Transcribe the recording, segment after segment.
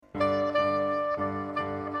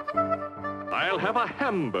I'll have a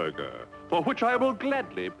hamburger, for which I will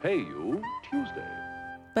gladly pay you Tuesday.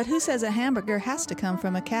 But who says a hamburger has to come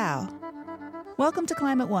from a cow? Welcome to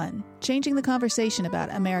Climate One, changing the conversation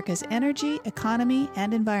about America's energy, economy,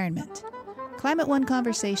 and environment. Climate One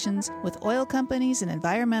conversations with oil companies and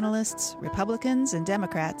environmentalists, Republicans and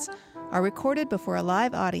Democrats, are recorded before a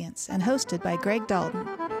live audience and hosted by Greg Dalton.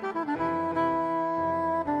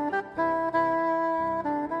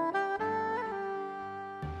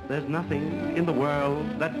 There's nothing in the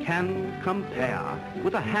world that can compare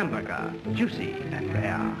with a hamburger, juicy and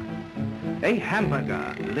rare. A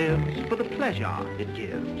hamburger lives for the pleasure it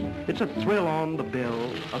gives. It's a thrill on the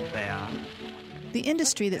bill affair. The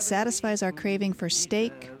industry that satisfies our craving for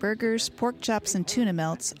steak, burgers, pork chops, and tuna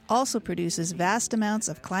melts also produces vast amounts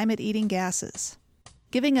of climate-eating gases.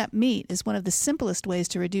 Giving up meat is one of the simplest ways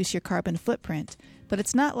to reduce your carbon footprint, but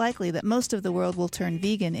it's not likely that most of the world will turn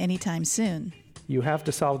vegan anytime soon. You have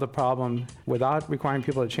to solve the problem without requiring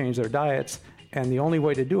people to change their diets, and the only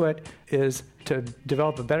way to do it is to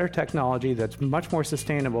develop a better technology that's much more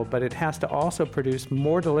sustainable, but it has to also produce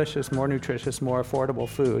more delicious, more nutritious, more affordable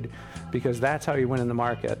food, because that's how you win in the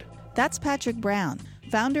market. That's Patrick Brown,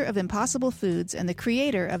 founder of Impossible Foods and the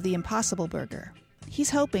creator of the Impossible Burger. He's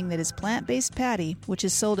hoping that his plant-based patty, which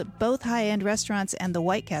is sold at both high-end restaurants and the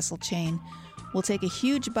White Castle chain, will take a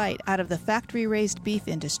huge bite out of the factory-raised beef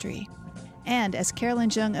industry. And as Carolyn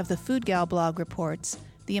Jung of the Food Gal blog reports,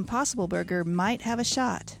 the Impossible Burger might have a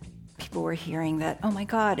shot. People were hearing that, oh my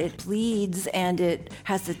God, it bleeds and it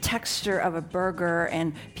has the texture of a burger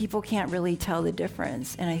and people can't really tell the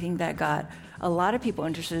difference. And I think that got a lot of people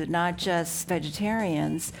interested, not just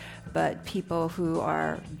vegetarians, but people who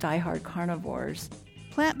are diehard carnivores.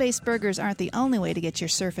 Plant-based burgers aren't the only way to get your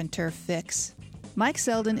surf and turf fix. Mike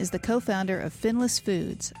Selden is the co-founder of Finless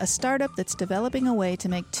Foods, a startup that's developing a way to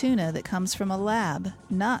make tuna that comes from a lab,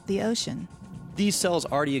 not the ocean. These cells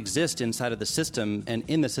already exist inside of the system, and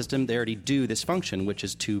in the system they already do this function, which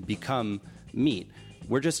is to become meat.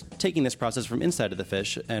 We're just taking this process from inside of the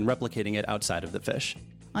fish and replicating it outside of the fish.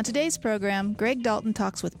 On today's program, Greg Dalton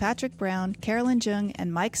talks with Patrick Brown, Carolyn Jung,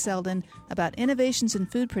 and Mike Selden about innovations in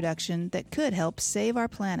food production that could help save our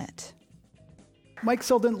planet. Mike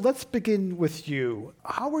Selden, let's begin with you.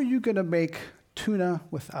 How are you going to make tuna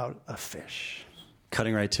without a fish?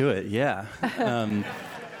 Cutting right to it, yeah.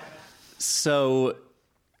 So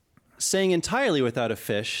saying entirely without a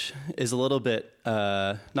fish is a little bit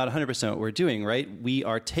not 100% what we're doing, right? We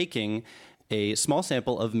are taking a small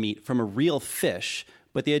sample of meat from a real fish,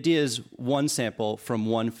 but the idea is one sample from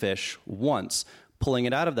one fish once, pulling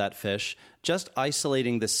it out of that fish, just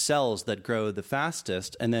isolating the cells that grow the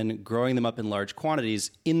fastest, and then growing them up in large quantities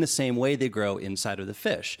in the same way they grow inside of the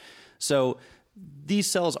fish. So these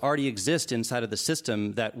cells already exist inside of the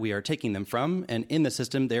system that we are taking them from, and in the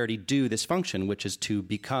system they already do this function, which is to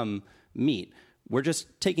become meat. We're just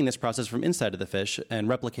taking this process from inside of the fish and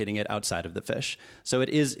replicating it outside of the fish. So it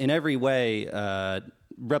is in every way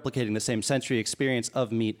replicating the same sensory experience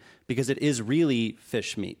of meat because it is really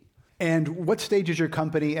fish meat. And what stage is your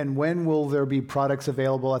company, and when will there be products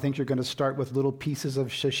available? I think you're going to start with little pieces of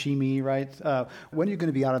sashimi, right? When are you going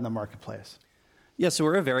to be out in the marketplace? Yeah, so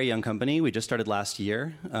we're a very young company. We just started last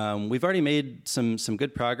year. We've already made some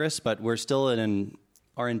good progress, but we're still in an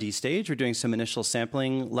R&D stage. We're doing some initial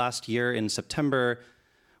sampling. Last year in September,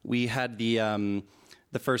 we had the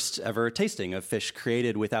first ever tasting of fish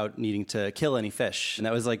created without needing to kill any fish. And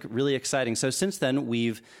that was really exciting. So since then,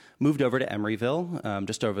 we've moved over to Emeryville,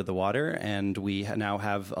 just over the water, and we now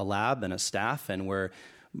have a lab and a staff, and we're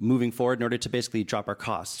moving forward in order to basically drop our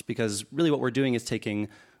costs. Because really what we're doing is taking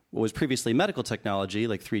what was previously medical technology,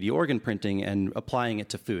 like 3D organ printing, and applying it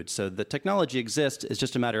to food. So the technology exists, it's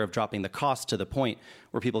just a matter of dropping the cost to the point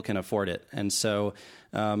where people can afford it. And so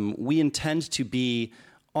we intend to be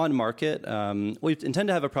on market. We intend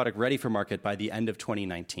to have a product ready for market by the end of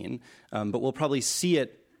 2019, but we'll probably see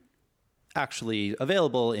it actually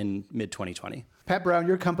available in mid-2020. Pat Brown,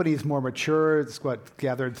 your company is more mature. It's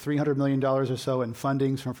gathered $300 million or so in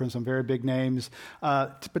fundings from some very big names.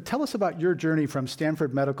 But tell us about your journey from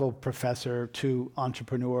Stanford medical professor to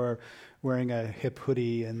entrepreneur wearing a hip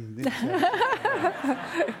hoodie and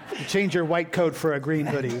change your white coat for a green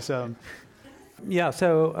hoodie. So,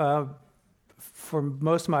 for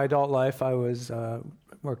most of my adult life, I was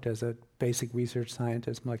worked as a basic research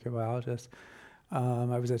scientist, molecular biologist.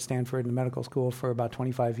 I was at Stanford in the medical school for about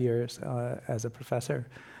 25 years as a professor,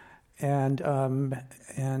 and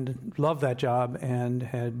loved that job and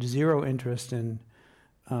had zero interest in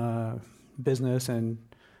business and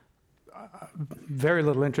very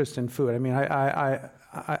little interest in food. I mean,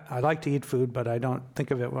 I like to eat food, but I don't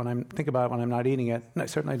think about it when I'm not eating it. And I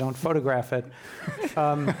certainly don't photograph it.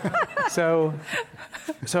 So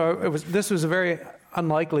this was a very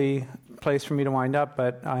unlikely place for me to wind up.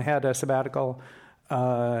 But I had a sabbatical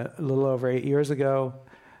a little over 8 years ago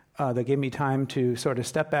that gave me time to sort of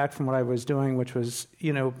step back from what I was doing, which was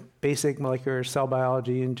basic molecular cell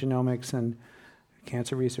biology and genomics and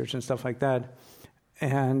cancer research and stuff like that,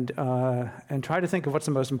 and try to think of what's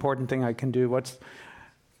the most important thing I can do.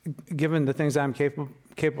 Given the things I'm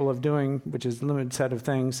capable of doing, which is a limited set of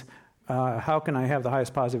things, how can I have the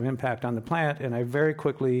highest positive impact on the planet? And I very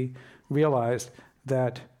quickly realized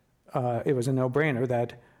that it was a no-brainer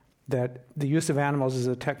that the use of animals as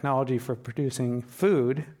a technology for producing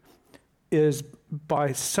food is,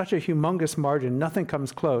 by such a humongous margin, nothing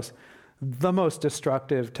comes close, the most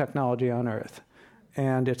destructive technology on Earth.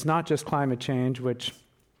 And it's not just climate change, which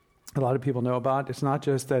a lot of people know about. It's not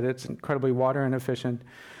just that it's incredibly water inefficient.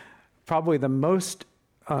 Probably the most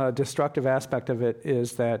destructive aspect of it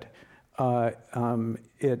is that right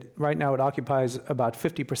now it occupies about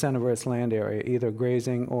 50% of Earth's land area, either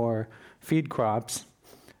grazing or feed crops.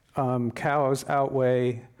 Cows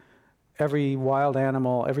outweigh every wild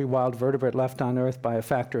animal, every wild vertebrate left on Earth by a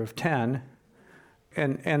factor of 10.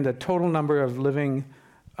 And the total number of living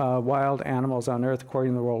wild animals on Earth,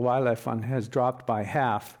 according to the World Wildlife Fund, has dropped by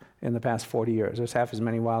half in the past 40 years. There's half as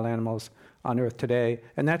many wild animals on Earth today,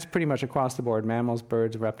 and that's pretty much across the board: mammals,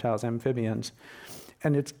 birds, reptiles, amphibians.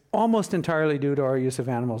 And it's almost entirely due to our use of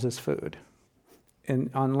animals as food.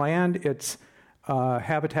 On land, it's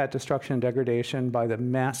habitat destruction and degradation by the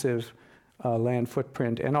massive land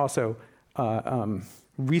footprint, and also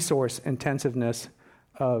resource intensiveness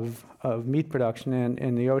of meat production.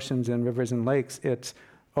 In the oceans and rivers and lakes, it's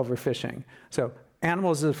overfishing. So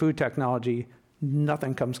animals as a food technology,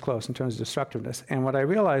 nothing comes close in terms of destructiveness. And what I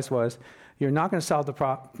realized was, you're not going to solve the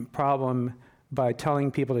problem by telling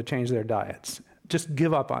people to change their diets. Just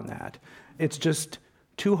give up on that. It's just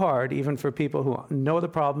too hard, even for people who know the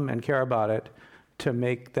problem and care about it, to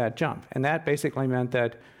make that jump. And that basically meant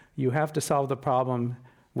that you have to solve the problem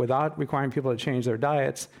without requiring people to change their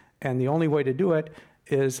diets. And the only way to do it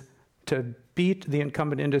is to beat the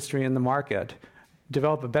incumbent industry in the market,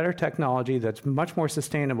 develop a better technology that's much more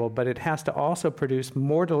sustainable, but it has to also produce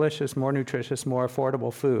more delicious, more nutritious, more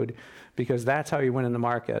affordable food, because that's how you win in the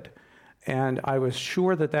market. And I was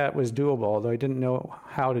sure that that was doable, although I didn't know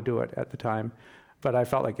how to do it at the time. But I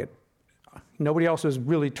felt like nobody else was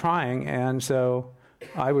really trying, and so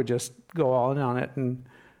I would just go all in on it, and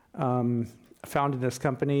founded this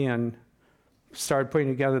company and started putting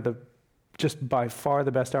together just by far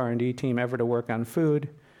the best R&D team ever to work on food,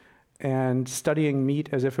 and studying meat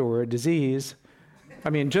as if it were a disease. I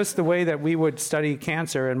mean, just the way that we would study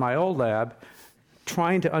cancer in my old lab,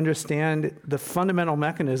 trying to understand the fundamental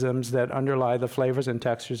mechanisms that underlie the flavors and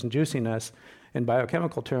textures and juiciness in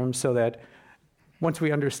biochemical terms, so that once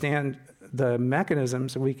we understand the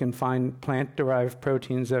mechanisms, we can find plant-derived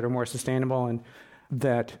proteins that are more sustainable and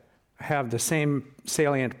that have the same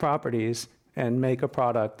salient properties, and make a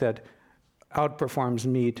product that outperforms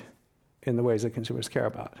meat in the ways that consumers care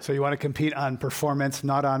about. So you want to compete on performance,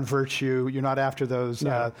 not on virtue. You're not after those,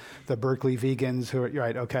 No. the Berkeley vegans who are,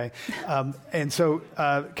 right, okay. And so,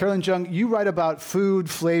 Carolyn Jung, you write about food,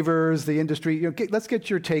 flavors, the industry. Let's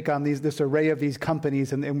get your take on this array of these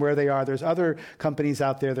companies and where they are. There's other companies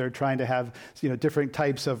out there that are trying to have different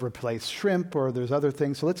types of replaced shrimp, or there's other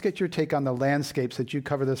things. So let's get your take on the landscapes that you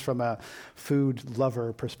cover this from a food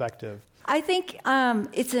lover perspective. I think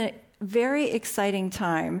it's a very exciting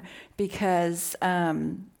time because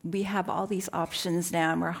we have all these options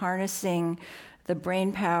now, and we're harnessing the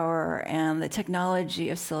brain power and the technology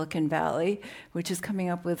of Silicon Valley, which is coming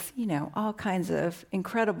up with, all kinds of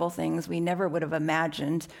incredible things we never would have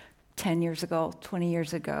imagined 10 years ago, 20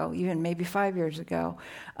 years ago, even maybe 5 years ago.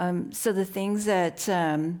 So the things that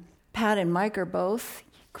Pat and Mike are both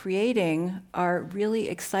creating are really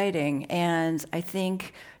exciting, and I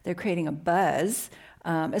think they're creating a buzz.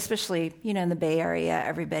 Especially, in the Bay Area,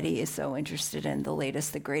 everybody is so interested in the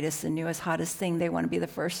latest, the greatest, the newest, hottest thing. They want to be the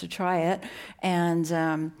first to try it.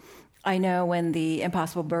 And I know when the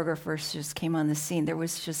Impossible Burger first just came on the scene, there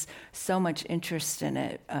was just so much interest in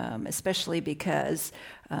it, especially because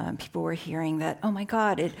people were hearing that, oh my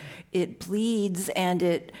God, it bleeds and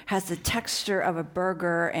it has the texture of a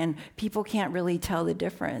burger, and people can't really tell the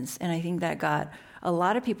difference. And I think that got a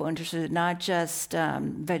lot of people interested, not just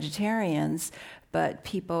vegetarians, but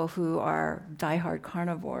people who are diehard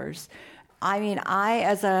carnivores. I mean,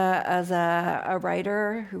 as a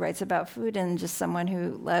writer who writes about food and just someone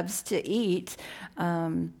who loves to eat,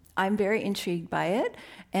 I'm very intrigued by it.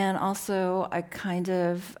 And also, I kind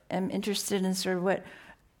of am interested in sort of what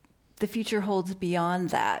the future holds beyond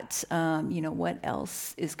that. What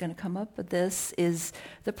else is going to come up with this? Is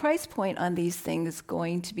the price point on these things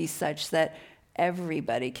going to be such that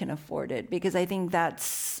everybody can afford it? Because I think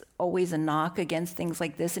that's always a knock against things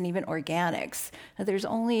like this, and even organics. Now, there's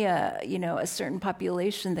only a certain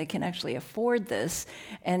population that can actually afford this,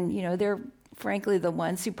 and they're frankly the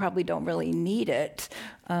ones who probably don't really need it.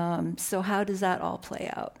 So how does that all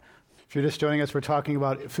play out? If you're just joining us, we're talking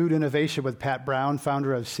about food innovation with Pat Brown,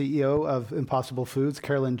 founder and CEO of Impossible Foods,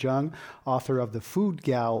 Carolyn Jung, author of the Food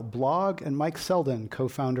Gal blog, and Mike Selden,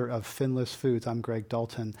 co-founder of Finless Foods. I'm Greg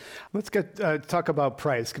Dalton. Let's talk about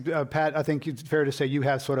price. Pat, I think it's fair to say you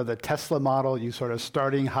have sort of the Tesla model. You sort of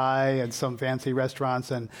starting high at some fancy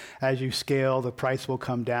restaurants, and as you scale, the price will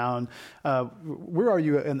come down. Where are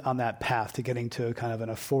you on that path to getting to kind of an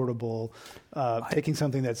affordable, taking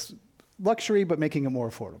something that's luxury but making it more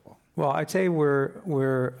affordable? Well, I'd say we're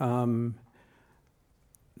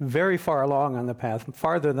very far along on the path,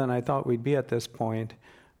 farther than I thought we'd be at this point.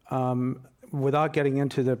 Without getting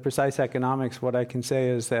into the precise economics, what I can say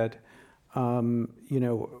is that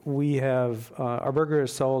we have our burger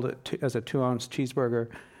is sold as a 2-ounce cheeseburger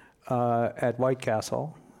at White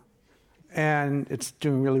Castle, and it's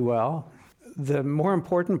doing really well. The more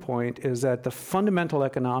important point is that the fundamental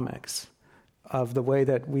economics of the way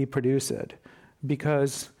that we produce it,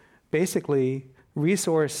 because basically,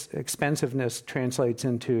 resource expensiveness translates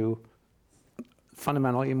into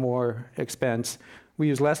fundamentally more expense. We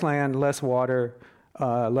use less land, less water,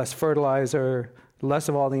 less fertilizer, less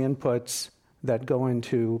of all the inputs that go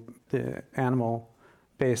into the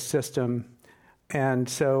animal-based system. And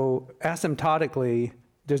so asymptotically,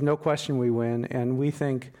 there's no question we win. And we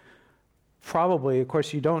think probably, of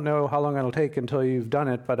course, you don't know how long it'll take until you've done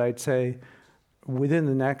it, but I'd say within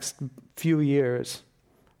the next few years,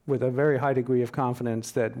 with a very high degree of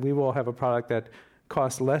confidence, that we will have a product that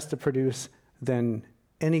costs less to produce than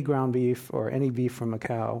any ground beef or any beef from a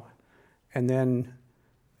cow. And then,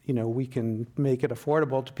 we can make it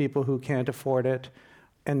affordable to people who can't afford it.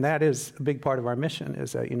 And that is a big part of our mission,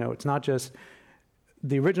 is that, it's not just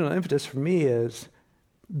the original impetus for me is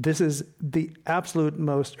this is the absolute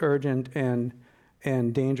most urgent and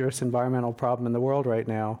dangerous environmental problem in the world right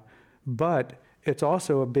now. But it's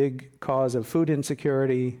also a big cause of food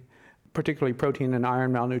insecurity, particularly protein and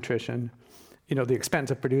iron malnutrition, the expense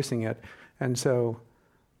of producing it. And so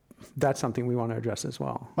that's something we want to address as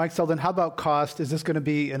well. Mike Selden, how about cost? Is this going to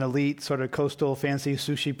be an elite sort of coastal fancy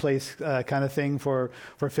sushi place kind of thing for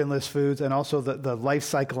Finless Foods? And also the life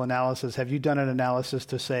cycle analysis. Have you done an analysis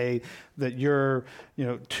to say that your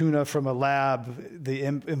tuna from a lab, the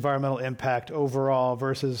environmental impact overall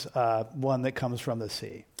versus one that comes from the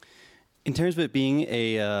sea? In terms of it being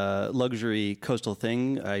a luxury coastal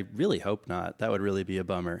thing, I really hope not. That would really be a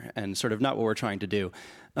bummer and sort of not what we're trying to do.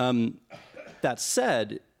 That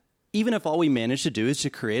said, even if all we manage to do is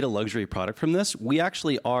to create a luxury product from this, we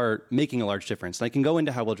actually are making a large difference. And I can go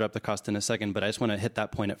into how we'll drop the cost in a second, but I just want to hit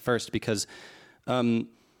that point at first because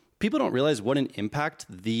people don't realize what an impact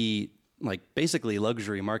the basically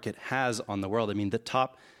luxury market has on the world. I mean, the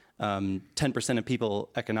top 10% of people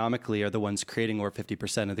economically are the ones creating over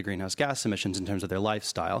 50% of the greenhouse gas emissions in terms of their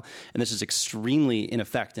lifestyle. And this is extremely in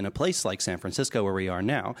effect in a place like San Francisco where we are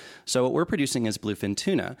now. So what we're producing is bluefin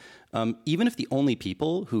tuna. Even if the only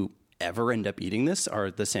people who ever end up eating this are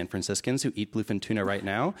the San Franciscans who eat bluefin tuna right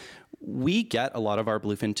now, we get a lot of our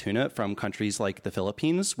bluefin tuna from countries like the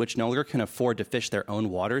Philippines, which no longer can afford to fish their own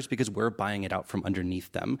waters because we're buying it out from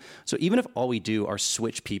underneath them. So even if all we do are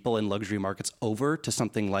switch people in luxury markets over to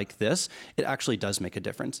something like this, it actually does make a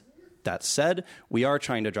difference. That said, we are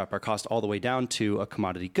trying to drop our cost all the way down to a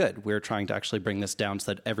commodity good. We're trying to actually bring this down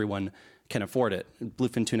so that everyone can afford it.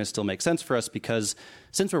 Bluefin tuna still makes sense for us because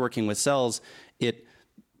since we're working with cells, it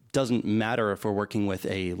doesn't matter if we're working with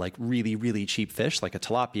a really, really cheap fish like a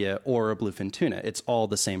tilapia or a bluefin tuna. It's all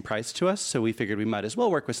the same price to us. So we figured we might as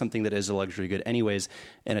well work with something that is a luxury good anyways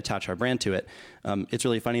and attach our brand to it. It's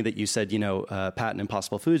really funny that you said, Pat and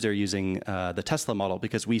Impossible Foods are using the Tesla model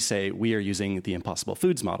because we say we are using the Impossible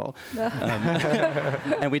Foods model.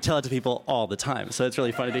 And we tell it to people all the time. So it's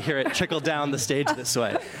really funny to hear it trickle down the stage this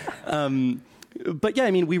way. But yeah,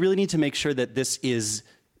 we really need to make sure that this is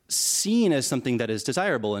seen as something that is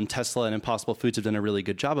desirable, and Tesla and Impossible Foods have done a really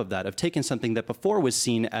good job of that, of taking something that before was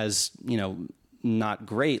seen as, not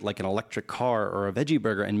great, like an electric car or a veggie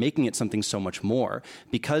burger, and making it something so much more,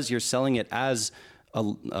 because you're selling it as a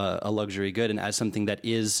luxury good and as something that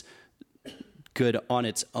is good on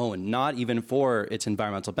its own, not even for its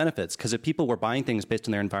environmental benefits. Because if people were buying things based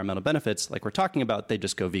on their environmental benefits, like we're talking about, they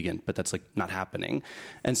just go vegan, but that's like not happening.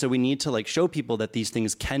 And so we need to like show people that these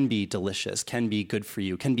things can be delicious, can be good for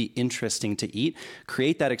you, can be interesting to eat,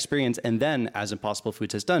 create that experience, and then, as Impossible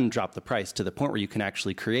Foods has done, drop the price to the point where you can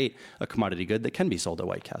actually create a commodity good that can be sold at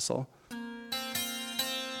White Castle.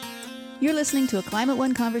 You're listening to a Climate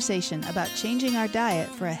One conversation about changing our diet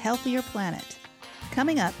for a healthier planet.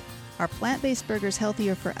 Coming up, are plant-based burgers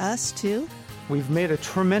healthier for us, too? We've made a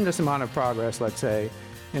tremendous amount of progress, let's say,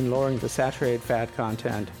 in lowering the saturated fat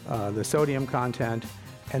content, the sodium content,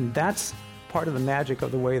 and that's part of the magic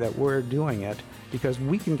of the way that we're doing it, because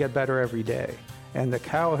we can get better every day. And the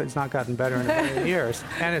cow has not gotten better in a million years,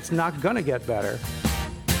 and it's not going to get better.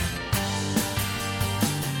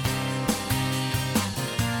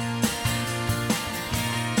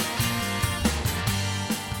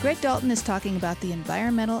 Greg Dalton is talking about the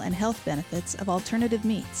environmental and health benefits of alternative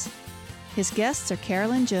meats. His guests are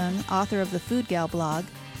Carolyn Jung, author of the Food Gal blog,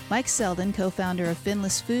 Mike Selden, co-founder of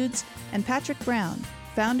Finless Foods, and Patrick Brown,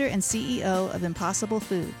 founder and CEO of Impossible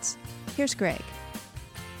Foods. Here's Greg.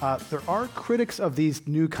 There are critics of these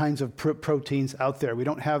new kinds of proteins out there. We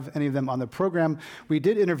don't have any of them on the program. We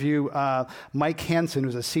did interview Mike Hansen,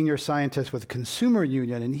 who's a senior scientist with Consumer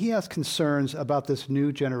Union, and he has concerns about this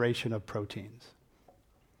new generation of proteins.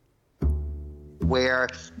 Where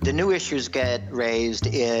the new issues get raised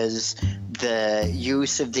is the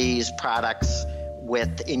use of these products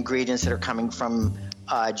with ingredients that are coming from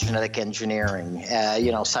genetic engineering,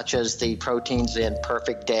 such as the proteins in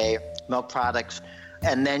Perfect Day milk products.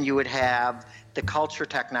 And then you would have the culture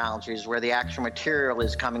technologies where the actual material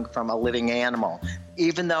is coming from a living animal.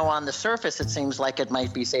 Even though on the surface it seems like it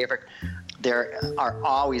might be safer, there are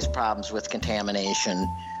always problems with contamination.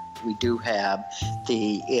 We do have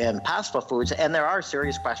the Impossible Foods, and there are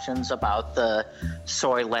serious questions about the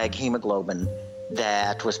soy leg hemoglobin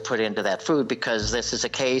that was put into that food, because this is a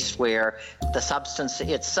case where the substance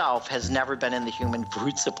itself has never been in the human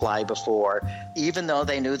food supply before, even though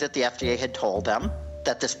they knew that the FDA had told them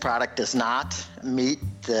that this product does not meet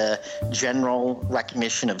the general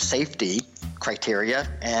recognition of safety criteria,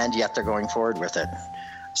 and yet they're going forward with it.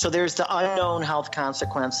 So there's the unknown health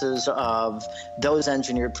consequences of those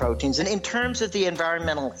engineered proteins. And in terms of the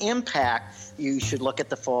environmental impact, you should look at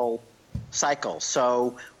the full cycle.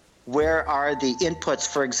 So where are the inputs,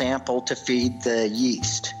 for example, to feed the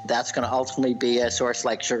yeast? That's going to ultimately be a source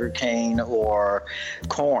like sugarcane or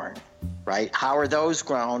corn, right? How are those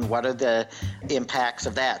grown? What are the impacts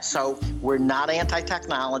of that? So we're not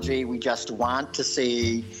anti-technology. We just want to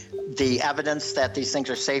see the evidence that these things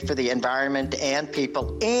are safe for the environment and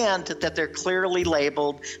people, and that they're clearly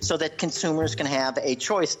labeled so that consumers can have a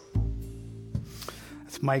choice.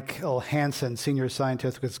 That's Michael Hansen, senior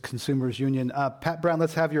scientist with Consumers Union. Pat Brown,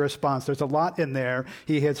 let's have your response. There's a lot in there.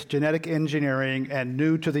 He hits genetic engineering and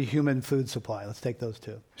new to the human food supply. Let's take those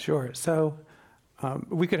two. Sure. So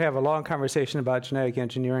we could have a long conversation about genetic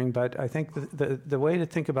engineering, but I think the way to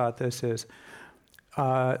think about this is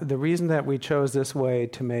the reason that we chose this way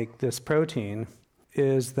to make this protein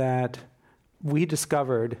is that we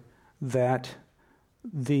discovered that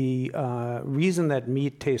the reason that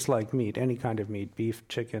meat tastes like meat, any kind of meat, beef,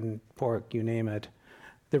 chicken, pork, you name it,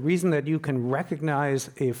 the reason that you can recognize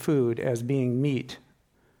a food as being meat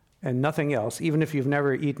and nothing else, even if you've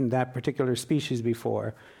never eaten that particular species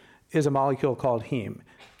before, is a molecule called heme.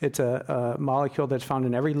 It's a molecule that's found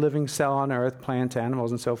in every living cell on Earth, plants,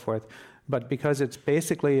 animals, and so forth. But because it's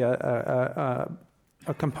basically a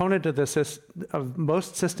component of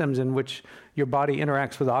most systems in which your body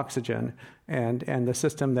interacts with oxygen, and the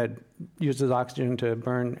system that uses oxygen to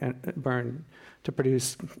burn to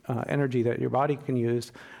produce energy that your body can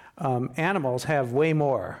use, animals have way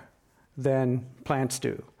more than plants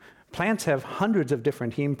do. Plants have hundreds of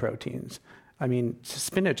different heme proteins. I mean,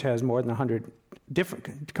 spinach has more than 100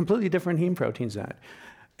 completely different heme proteins in it.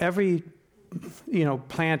 Every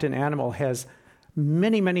plant and animal has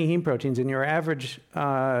many, many heme proteins. In your average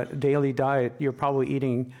daily diet, you're probably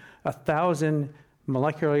eating 1,000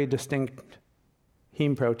 molecularly distinct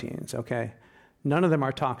heme proteins. Okay, none of them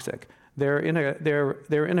are toxic. They're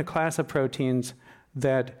in a class of proteins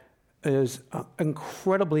that is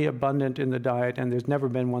incredibly abundant in the diet, and there's never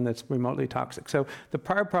been one that's remotely toxic. So the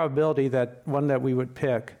prior probability that one that we would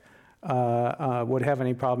pick would have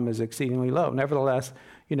any problem is exceedingly low. Nevertheless,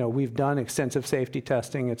 we've done extensive safety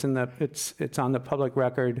testing. It's on the public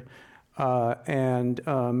record,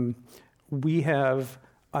 and we have,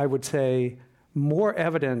 I would say, more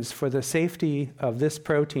evidence for the safety of this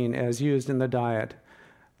protein as used in the diet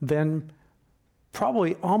than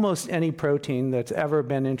probably almost any protein that's ever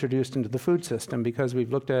been introduced into the food system because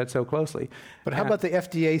we've looked at it so closely. But how about the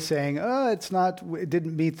FDA saying, it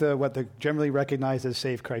didn't meet what the generally recognized as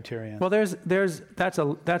safe criterion? Well, that's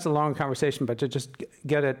a long conversation, but to just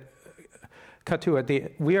cut to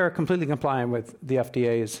it, we are completely compliant with the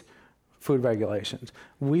FDA's food regulations.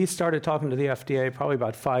 We started talking to the FDA probably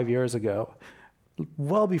about 5 years ago,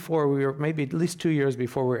 well before we were, maybe at least 2 years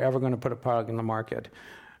before we were ever going to put a product in the market,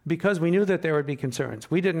 because we knew that there would be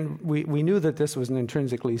concerns. We knew that this was an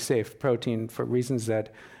intrinsically safe protein for reasons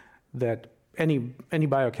that any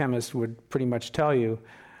biochemist would pretty much tell you,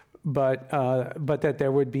 but that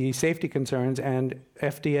there would be safety concerns, and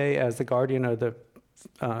FDA, as the guardian of the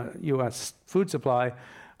U.S. food supply,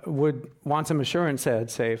 would want some assurance that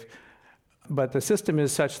it's safe. But the system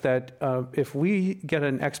is such that if we get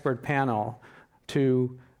an expert panel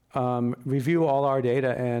to review all our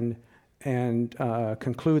data and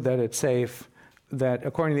conclude that it's safe, that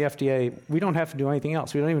according to the FDA, we don't have to do anything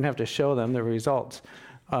else. We don't even have to show them the results.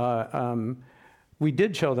 We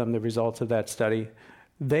did show them the results of that study.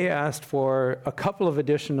 They asked for a couple of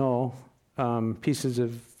additional pieces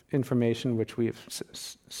of information, which we've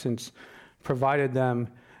since provided them.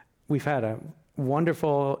 We've had a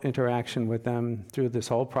wonderful interaction with them through this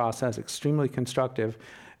whole process, extremely constructive.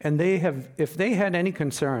 And if they had any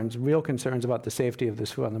concerns, real concerns about the safety of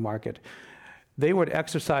this food on the market, they would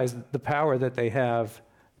exercise the power that they have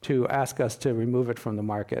to ask us to remove it from the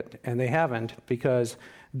market. And they haven't, because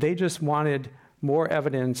they just wanted more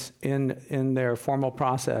evidence in their formal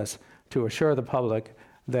process to assure the public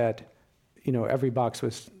that, every box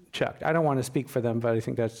was checked. I don't want to speak for them, but I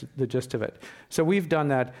think that's the gist of it. So we've done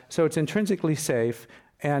that. So it's intrinsically safe.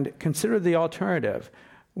 And consider the alternative.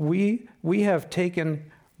 We have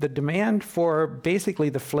taken the demand for basically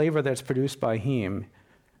the flavor that's produced by heme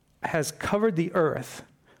has covered the earth,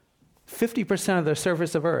 50% of the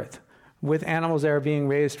surface of earth, with animals that are being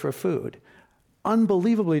raised for food.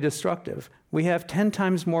 Unbelievably destructive. We have 10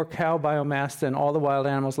 times more cow biomass than all the wild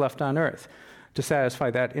animals left on earth to satisfy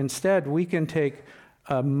that. Instead, we can take,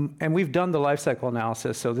 and we've done the life cycle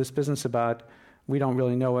analysis, so this business about we don't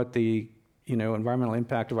really know what the environmental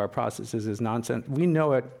impact of our processes is nonsense. We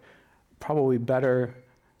know it probably better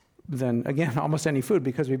than, again, almost any food,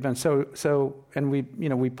 because we've been and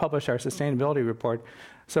we publish our sustainability report,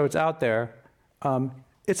 so it's out there.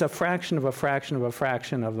 It's a fraction of a fraction of a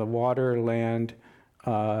fraction of the water, land,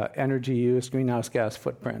 energy use, greenhouse gas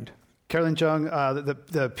footprint. Carolyn Chung,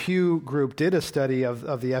 the Pew Group did a study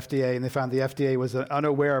of the FDA, and they found the FDA was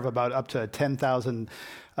unaware of about up to 10,000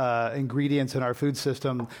 ingredients in our food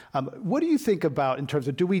system. What do you think about, in terms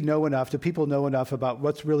of, do we know enough, do people know enough about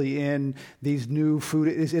what's really in these new food,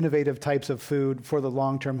 these innovative types of food for the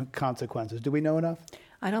long-term consequences? Do we know enough?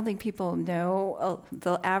 I don't think people know.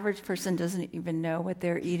 The average person doesn't even know what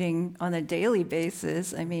they're eating on a daily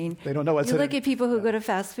basis. I mean, they don't know what's you look at people who go to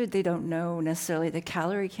fast food, they don't know necessarily the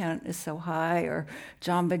calorie count is so high, or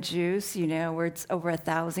Jamba Juice, where it's over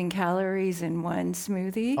 1,000 calories in one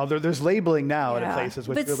smoothie. Oh, there's labeling now at places,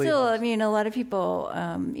 which but really still, I mean, a lot of people,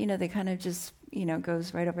 they kind of just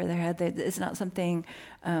goes right over their head. It's not something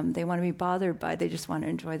they want to be bothered by. They just want to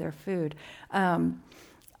enjoy their food.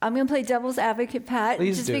 I'm going to play devil's advocate, Pat,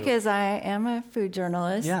 because I am a food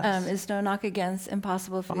journalist. Yes. It's no knock against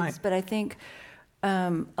Impossible Foods, Fine. but I think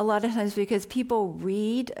a lot of times because people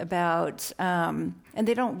read about, and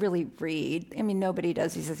they don't really read. I mean, nobody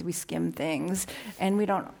does. He says we skim things, and we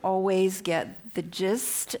don't always get the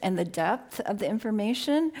gist and the depth of the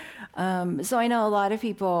information. So I know a lot of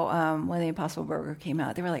people, when the Impossible Burger came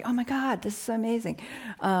out, they were like, oh my God, this is so amazing.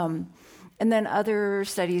 And then other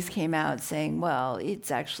studies came out saying, well, it's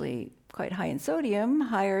actually quite high in sodium,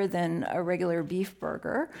 higher than a regular beef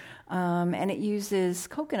burger. And it uses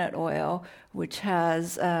coconut oil, which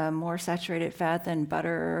has more saturated fat than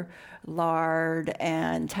butter, lard,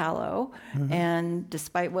 and tallow. Mm-hmm. And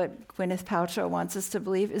despite what Gwyneth Paltrow wants us to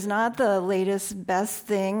believe, is not the latest, best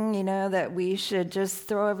thing, that we should just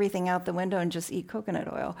throw everything out the window and just eat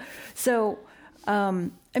coconut oil. So,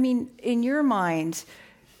 in your mind,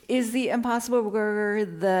 is the Impossible Burger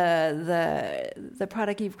the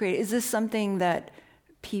product you've created? Is this something that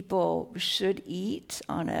people should eat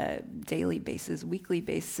on a daily basis, weekly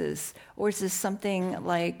basis, or is this something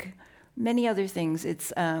like many other things?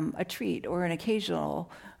 It's a treat or an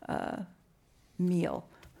occasional meal.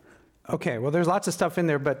 Okay, well, there's lots of stuff in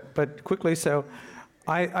there, but quickly. So,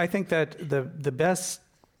 I think that the best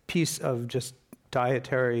piece of just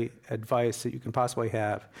dietary advice that you can possibly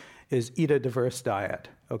have is eat a diverse diet.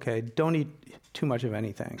 Okay, don't eat too much of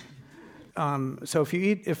anything. So if you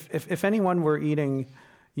eat, if anyone were eating,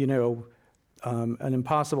 an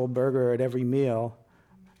Impossible Burger at every meal,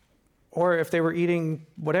 or if they were eating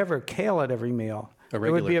whatever, kale at every meal, it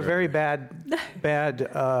would be a very bad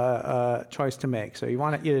choice to make. So you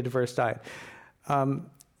want to eat a diverse diet.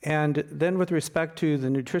 And then with respect to the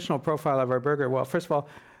nutritional profile of our burger, well, first of all,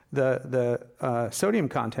 the sodium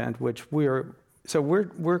content, which we're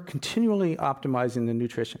continually optimizing the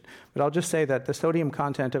nutrition. But I'll just say that the sodium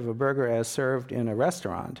content of a burger as served in a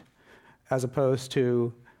restaurant, as opposed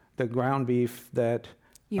to the ground beef that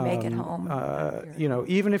you make at home.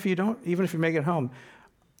 Even if you make it home,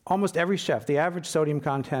 almost every chef, the average sodium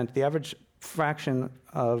content, the average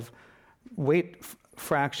weight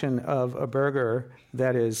fraction of a burger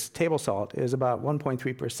that is table salt is about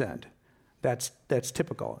 1.3%. That's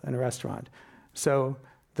typical in a restaurant. So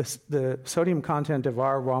the sodium content of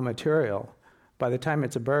our raw material, by the time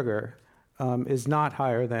it's a burger, is not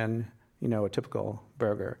higher than a typical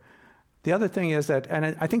burger. The other thing is that,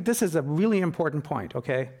 and I think this is a really important point,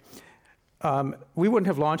 okay? We wouldn't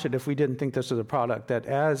have launched it if we didn't think this was a product that,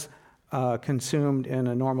 as consumed in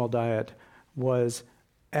a normal diet, was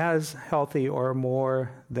as healthy or more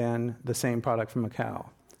than the same product from a cow.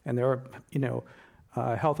 And there are,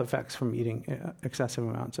 health effects from eating excessive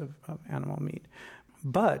amounts of animal meat.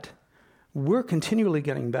 But we're continually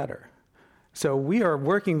getting better. So we are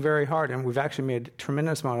working very hard, and we've actually made a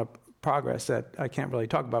tremendous amount of progress that I can't really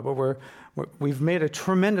talk about, but we've made a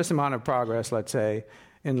tremendous amount of progress, let's say,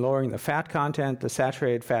 in lowering the fat content, the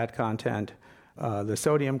saturated fat content, the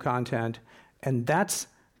sodium content, and that's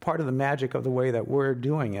part of the magic of the way that we're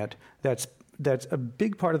doing it. That's a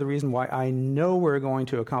big part of the reason why I know we're going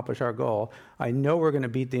to accomplish our goal. I know we're going to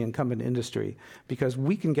beat the incumbent industry, because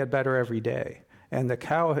we can get better every day. And the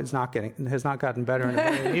cow has not gotten better in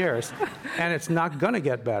a million years, and it's not going to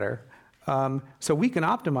get better. So we can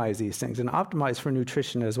optimize these things and optimize for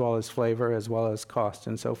nutrition as well as flavor, as well as cost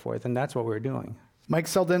and so forth, and that's what we're doing. Mike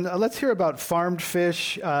Selden, let's hear about farmed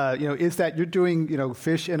fish. Is that you're doing,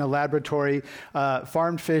 fish in a laboratory?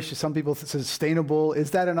 Farmed fish, some people say sustainable.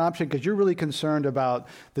 Is that an option? Because you're really concerned about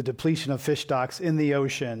the depletion of fish stocks in the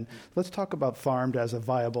ocean. Let's talk about farmed as a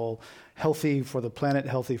viable, healthy for the planet,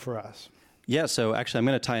 healthy for us. Yeah, so actually I'm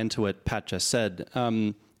going to tie into what Pat just said.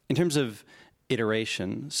 In terms of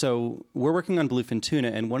iteration, so we're working on bluefin tuna,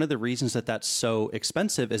 and one of the reasons that that's so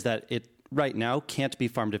expensive is that it right now can't be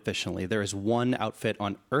farmed efficiently. There is one outfit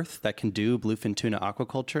on Earth that can do bluefin tuna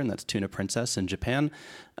aquaculture, and that's Tuna Princess in Japan.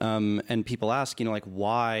 And people ask,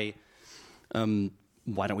 why don't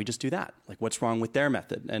we just do that? Like, what's wrong with their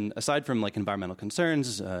method? And aside from environmental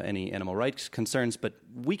concerns, any animal rights concerns, but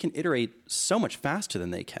we can iterate so much faster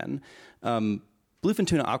than they can. Bluefin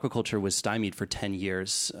tuna aquaculture was stymied for 10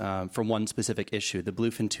 years for one specific issue. The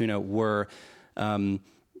bluefin tuna were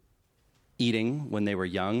eating when they were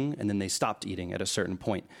young, and then they stopped eating at a certain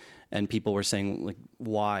point. And people were saying,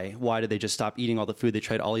 why? Why did they just stop eating all the food? They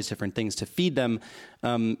tried all these different things to feed them.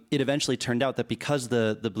 It eventually turned out that because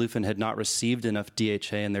the bluefin had not received enough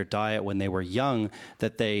DHA in their diet when they were young,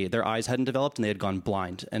 that their eyes hadn't developed and they had gone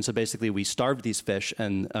blind. And so basically we starved these fish,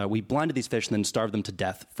 and we blinded these fish and then starved them to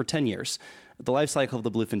death for 10 years. The life cycle of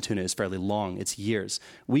the bluefin tuna is fairly long. It's years.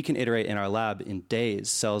 We can iterate in our lab in days.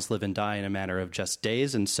 Cells live and die in a matter of just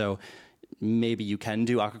days. And so maybe you can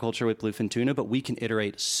do aquaculture with bluefin tuna, but we can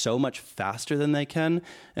iterate so much faster than they can.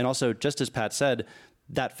 And also, just as Pat said,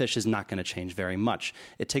 that fish is not going to change very much.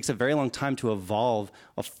 It takes a very long time to evolve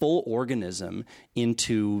a full organism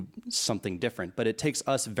into something different, but it takes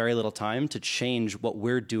us very little time to change what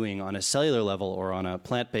we're doing on a cellular level or on a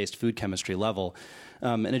plant-based food chemistry level.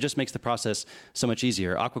 And it just makes the process so much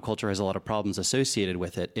easier. Aquaculture has a lot of problems associated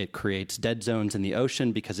with it. It creates dead zones in the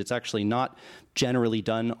ocean because it's actually not generally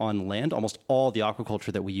done on land. Almost all the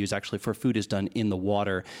aquaculture that we use actually for food is done in the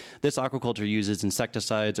water. This aquaculture uses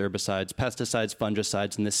insecticides, herbicides, pesticides,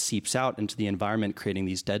 fungicides, and this seeps out into the environment, creating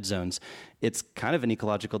these dead zones. It's kind of an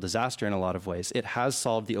ecological disaster in a lot of ways. It has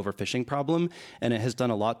solved the overfishing problem, and it has done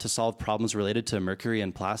a lot to solve problems related to mercury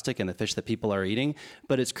and plastic and the fish that people are eating,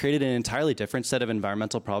 but it's created an entirely different set of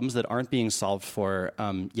environmental problems that aren't being solved for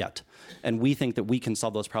yet. And we think that we can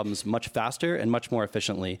solve those problems much faster and much more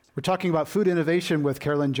efficiently. We're talking about food innovation with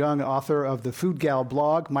Carolyn Jung, author of the Food Gal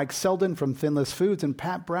blog, Mike Selden from Thinless Foods, and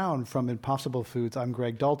Pat Brown from Impossible Foods. I'm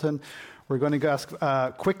Greg Dalton. We're going to ask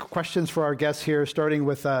quick questions for our guests here, starting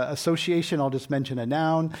with association. I'll just mention a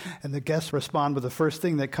noun, and the guests respond with the first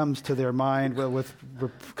thing that comes to their mind with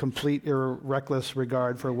complete reckless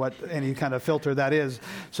regard for what any kind of filter that is.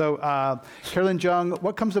 So, Carolyn Jung,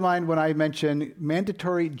 what comes to mind when I mention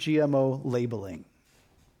mandatory GMO labeling?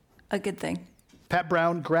 A good thing. Pat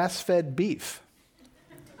Brown, grass-fed beef.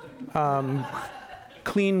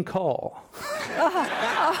 Clean coal.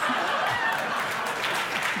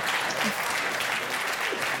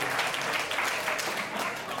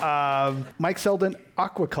 Mike Selden,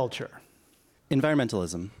 aquaculture.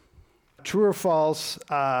 Environmentalism. True or false?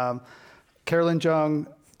 Carolyn Jung,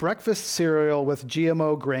 breakfast cereal with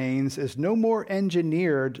GMO grains is no more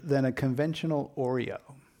engineered than a conventional Oreo.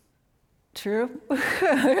 True.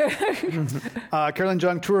 Carolyn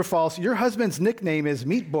Jung, true or false? Your husband's nickname is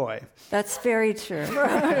Meat Boy. That's very true.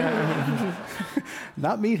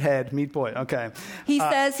 Not Meathead, Meat Boy. Okay. He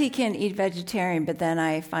says he can eat vegetarian, but then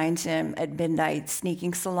I find him at midnight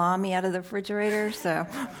sneaking salami out of the refrigerator. So,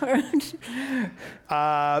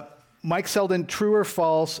 Mike Selden, true or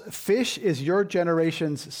false? Fish is your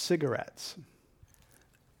generation's cigarettes.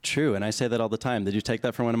 True, and I say that all the time. Did you take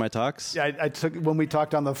that from one of my talks? Yeah, I took when we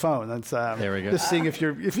talked on the phone. That's there we go. Just seeing if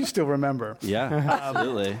you still remember. Yeah,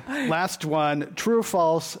 absolutely. Last one, true or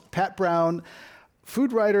false? Pat Brown,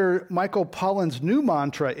 food writer Michael Pollan's new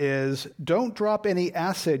mantra is, "Don't drop any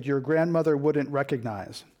acid your grandmother wouldn't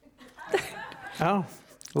recognize." Oh,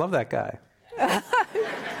 love that guy.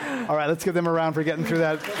 All right, let's give them a round for getting through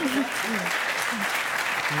that.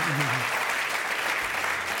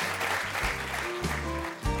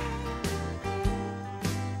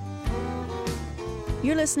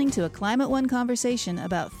 You're listening to a Climate One conversation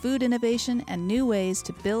about food innovation and new ways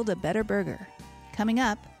to build a better burger. Coming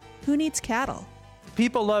up, who needs cattle?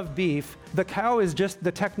 People love beef. The cow is just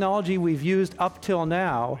the technology we've used up till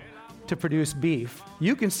now to produce beef.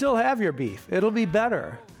 You can still have your beef. It'll be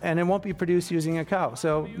better, and it won't be produced using a cow.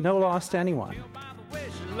 So no loss to anyone.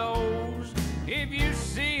 If you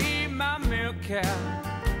see my milk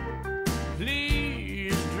cow,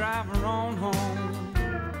 please drive her on home.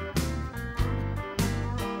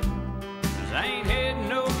 I ain't had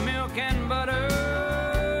no milk and butter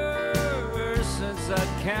since that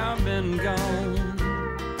cow been gone.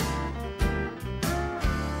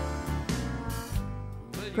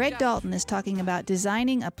 Greg Dalton is talking about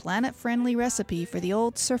designing a planet-friendly recipe for the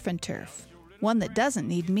old surf and turf, one that doesn't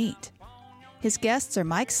need meat. His guests are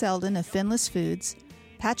Mike Selden of Finless Foods,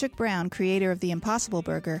 Patrick Brown, creator of the Impossible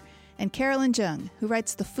Burger, and Carolyn Jung, who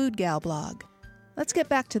writes the Food Gal blog. Let's get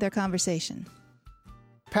back to their conversation.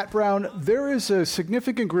 Pat Brown, there is a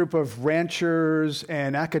significant group of ranchers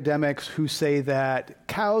and academics who say that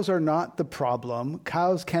cows are not the problem.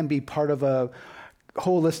 Cows can be part of a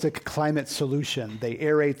holistic climate solution. They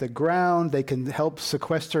aerate the ground, they can help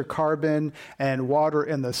sequester carbon and water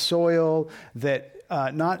in the soil, that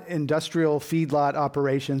not industrial feedlot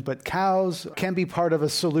operations, but cows can be part of a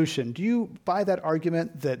solution. Do you buy that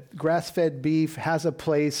argument that grass-fed beef has a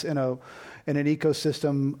place in an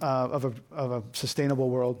ecosystem of a sustainable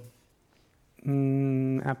world?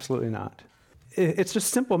 Absolutely not. It's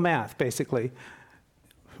just simple math, basically.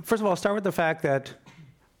 First of all, start with the fact that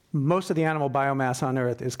most of the animal biomass on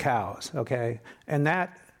Earth is cows, okay? And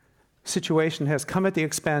that situation has come at the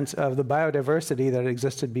expense of the biodiversity that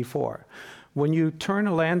existed before. When you turn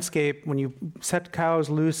a landscape, when you set cows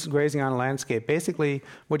loose grazing on a landscape, basically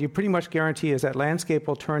what you pretty much guarantee is that landscape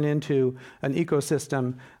will turn into an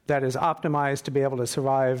ecosystem that is optimized to be able to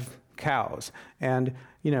survive cows. And,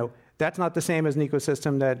 that's not the same as an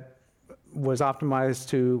ecosystem that was optimized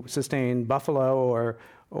to sustain buffalo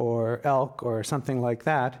or elk or something like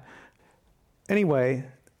that. Anyway,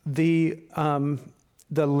 the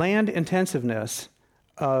land intensiveness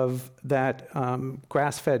of that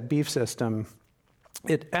grass-fed beef system,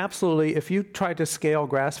 it absolutely, if you tried to scale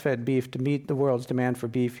grass-fed beef to meet the world's demand for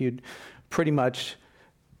beef, you'd pretty much,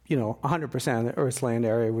 100% of the Earth's land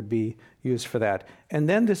area would be used for that. And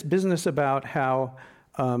then this business about how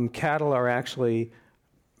cattle are actually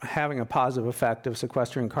having a positive effect of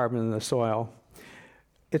sequestering carbon in the soil.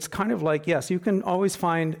 It's kind of like, yes, you can always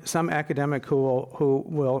find some academic who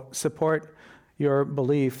will support your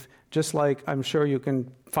belief, just like I'm sure you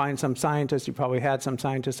can find some scientists, you probably had some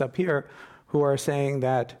scientists up here, who are saying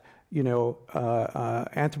that,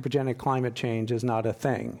 anthropogenic climate change is not a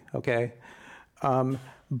thing, okay?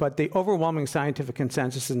 But the overwhelming scientific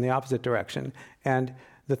consensus is in the opposite direction. And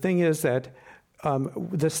the thing is that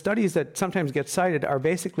the studies that sometimes get cited are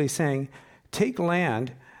basically saying, take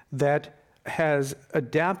land that has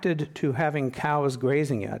adapted to having cows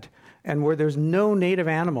grazing it, and where there's no native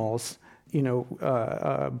animals,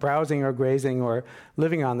 browsing or grazing or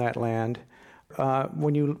living on that land,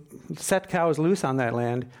 when you set cows loose on that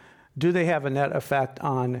land, do they have a net effect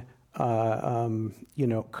on,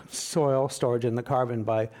 soil storage and the carbon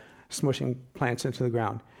by smushing plants into the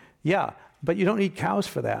ground? Yeah, but you don't need cows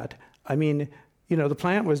for that. I mean, the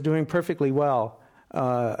plant was doing perfectly well,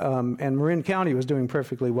 and Marin County was doing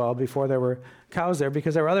perfectly well before there were cows there,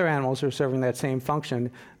 because there were other animals who were serving that same function,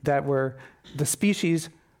 that were the species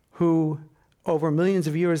who over millions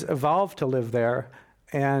of years evolved to live there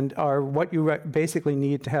and are what you basically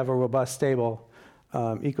need to have a robust, stable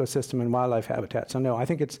ecosystem and wildlife habitat. So no, I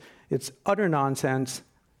think it's utter nonsense,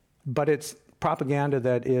 but it's propaganda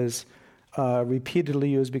that is repeatedly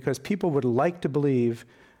used because people would like to believe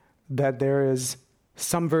that there is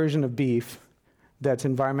some version of beef that's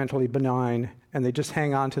environmentally benign, and they just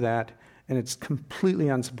hang on to that, and it's completely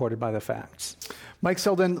unsupported by the facts. Mike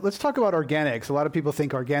Selden, let's talk about organics. A lot of people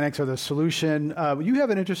think organics are the solution. You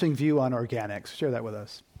have an interesting view on organics. Share that with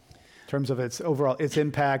us in terms of its overall, its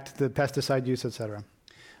impact, the pesticide use, et cetera.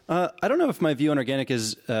 I don't know if my view on organic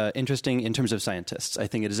is interesting in terms of scientists. I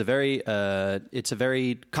think it is it's a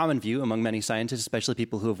very common view among many scientists, especially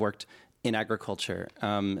people who have worked in agriculture.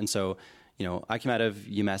 And so, I came out of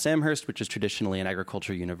UMass Amherst, which is traditionally an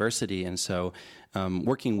agriculture university, and so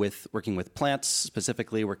working with plants,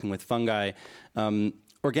 specifically working with fungi.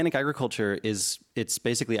 Organic agriculture it's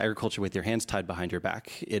basically agriculture with your hands tied behind your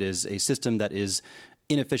back. It is a system that is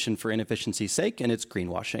inefficient for inefficiency's sake, and it's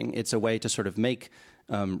greenwashing. It's a way to sort of make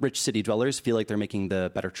rich city dwellers feel like they're making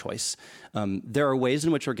the better choice. There are ways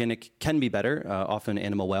in which organic can be better. Often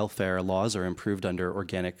animal welfare laws are improved under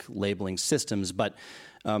organic labeling systems, but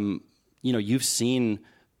you've seen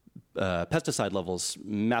pesticide levels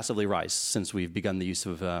massively rise since we've begun the use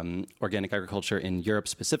of organic agriculture in Europe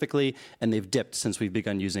specifically, and they've dipped since we've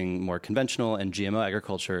begun using more conventional and GMO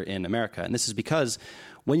agriculture in America. And this is because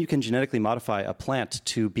when you can genetically modify a plant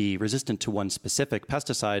to be resistant to one specific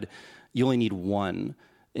pesticide, you only need one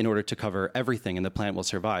in order to cover everything, and the plant will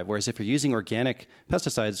survive. Whereas if you're using organic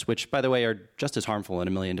pesticides, which, by the way, are just as harmful in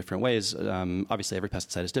a million different ways, obviously every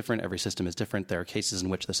pesticide is different, every system is different. There are cases in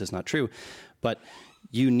which this is not true. But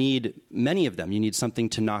you need many of them. You need something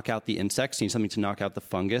to knock out the insects. You need something to knock out the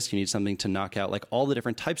fungus. You need something to knock out like all the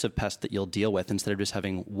different types of pests that you'll deal with instead of just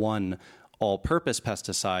having one all-purpose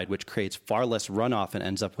pesticide, which creates far less runoff and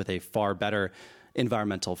ends up with a far better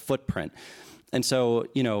environmental footprint. And so,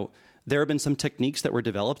 there have been some techniques that were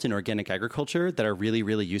developed in organic agriculture that are really,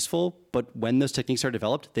 really useful. But when those techniques are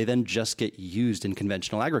developed, they then just get used in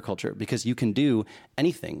conventional agriculture because you can do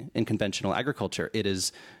anything in conventional agriculture. It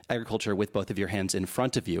is agriculture with both of your hands in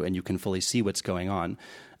front of you, and you can fully see what's going on,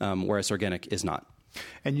 whereas organic is not.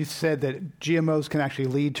 And you said that GMOs can actually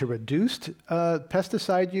lead to reduced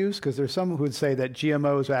pesticide use, because there's some who would say that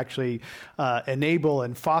GMOs actually enable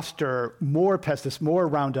and foster more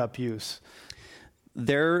Roundup use.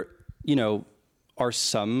 There are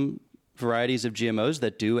some varieties of GMOs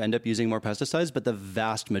that do end up using more pesticides, but the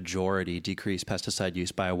vast majority decrease pesticide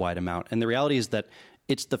use by a wide amount. And the reality is that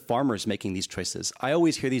it's the farmers making these choices. I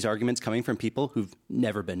always hear these arguments coming from people who've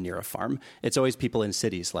never been near a farm. It's always people in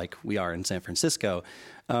cities like we are in San Francisco.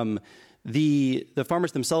 The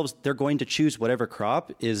farmers themselves, they're going to choose whatever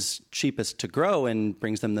crop is cheapest to grow and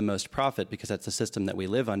brings them the most profit because that's the system that we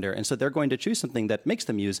live under. And so they're going to choose something that makes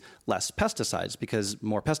them use less pesticides because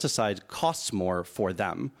more pesticides costs more for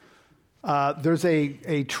them. There's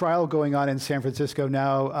a trial going on in San Francisco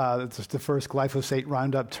now. It's the first glyphosate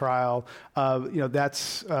Roundup trial.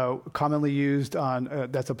 That's commonly used on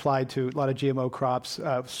that's applied to a lot of GMO crops,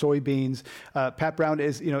 soybeans. Pat Brown,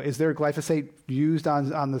 is there glyphosate used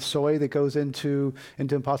on the soy that goes into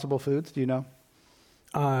Impossible Foods? Do you know?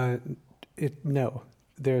 No,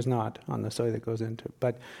 there's not on the soy that goes into.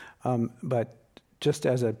 But just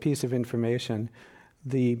as a piece of information,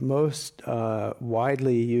 the most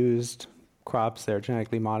widely used crops that are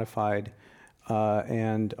genetically modified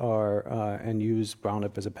and use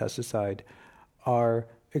Roundup as a pesticide are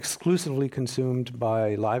exclusively consumed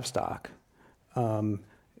by livestock.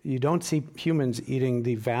 You don't see humans eating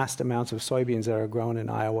the vast amounts of soybeans that are grown in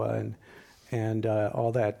Iowa and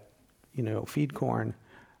all that, feed corn.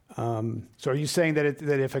 So are you saying that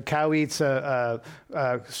if a cow eats a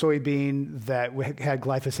soybean that had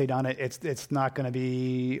glyphosate on it, it's not going to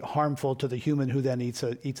be harmful to the human who then eats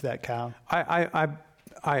that cow?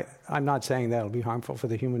 I'm not saying that it'll be harmful for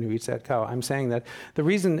the human who eats that cow. I'm saying that the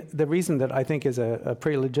reason that I think is a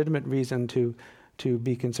pretty legitimate reason to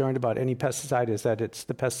be concerned about any pesticide is that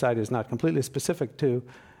the pesticide is not completely specific to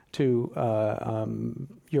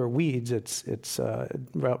your weeds. It's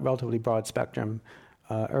relatively broad spectrum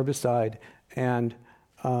herbicide, and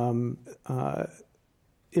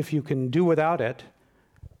if you can do without it,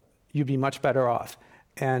 you'd be much better off.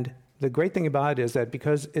 And the great thing about it is that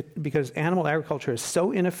because animal agriculture is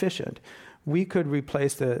so inefficient, we could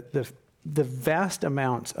replace the vast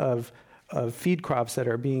amounts of feed crops that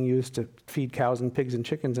are being used to feed cows and pigs and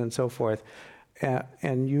chickens and so forth,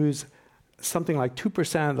 and use something like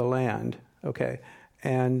 2% of the land,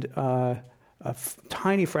 and a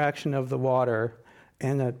tiny fraction of the water,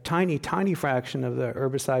 and a tiny, tiny fraction of the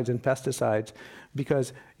herbicides and pesticides,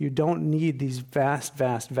 because you don't need these vast,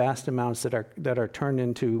 vast, vast amounts that are turned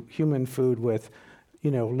into human food with,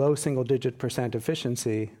 low single-digit %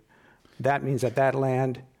 efficiency. That means that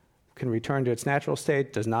land can return to its natural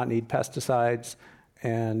state, does not need pesticides,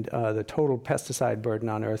 and the total pesticide burden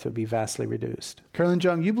on Earth would be vastly reduced. Carolyn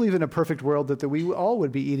Jung, you believe in a perfect world that we all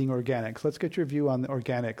would be eating organics. Let's get your view on the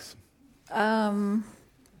organics. I'm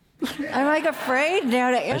afraid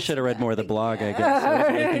now to answer. I should have read more of the blog, I guess. I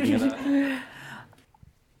wasn't really thinking of that.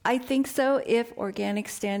 I think so, if organic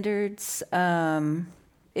standards,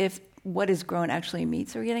 if what is grown actually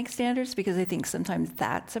meets organic standards, because I think sometimes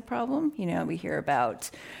that's a problem. We hear about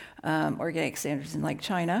organic standards in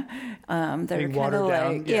China that are kind of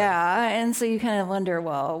and so you kind of wonder,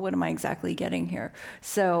 well, what am I exactly getting here?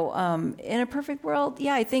 So in a perfect world,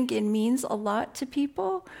 I think it means a lot to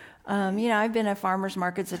people. I've been at farmers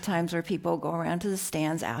markets at times where people go around to the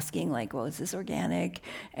stands asking, well, is this organic?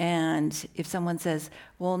 And if someone says,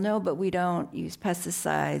 well, no, but we don't use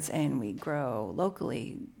pesticides and we grow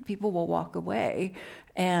locally, people will walk away.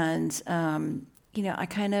 And I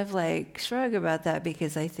kind of shrug about that,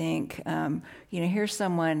 because I think, here's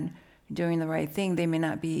someone doing the right thing. They may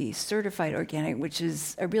not be certified organic, which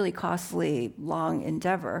is a really costly, long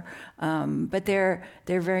endeavor, but they're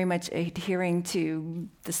very much adhering to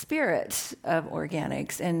the spirit of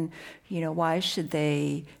organics. And why should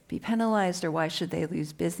they be penalized, or why should they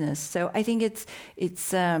lose business? So I think it's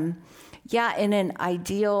in an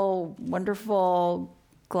ideal, wonderful,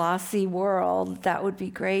 glossy world, that would be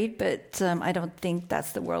great, but I don't think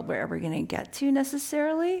that's the world we're ever going to get to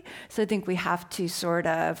necessarily. So I think we have to sort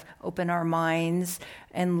of open our minds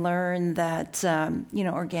and learn that,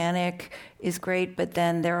 organic is great, but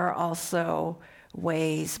then there are also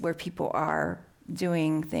ways where people are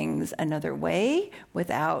doing things another way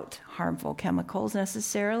without harmful chemicals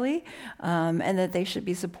necessarily, and that they should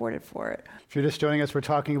be supported for it. If you're just joining us, we're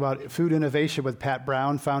talking about food innovation with Pat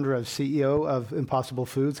Brown, founder and CEO of Impossible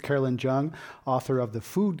Foods, Carolyn Jung, author of the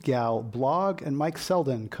Food Gal blog, and Mike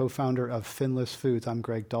Selden, co-founder of Finless Foods. I'm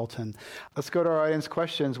Greg Dalton. Let's go to our audience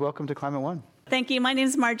questions. Welcome to Climate One. Thank you. My name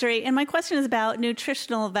is Marjorie, and my question is about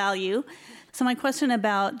nutritional value. So my question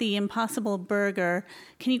about the Impossible Burger,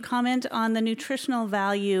 can you comment on the nutritional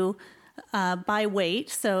value by weight?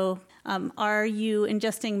 So are you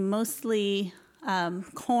ingesting mostly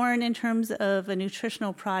corn in terms of a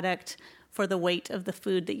nutritional product for the weight of the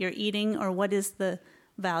food that you're eating, or what is the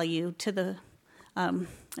value to the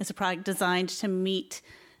as a product designed to meet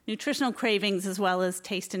nutritional cravings as well as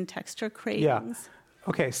taste and texture cravings? Yeah.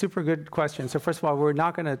 Okay, super good question. So first of all, we're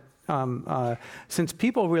not going to, since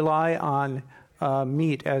people rely on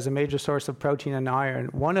meat as a major source of protein and iron,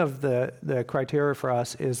 one of the criteria for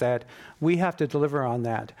us is that we have to deliver on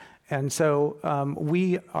that. And so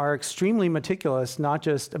we are extremely meticulous, not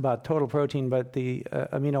just about total protein, but the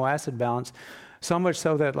amino acid balance, so much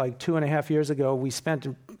so that 2.5 years ago, we spent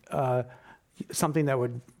something that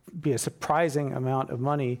would be a surprising amount of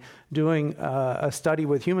money doing a study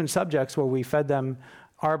with human subjects where we fed them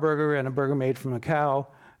our burger and a burger made from a cow,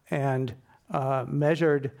 and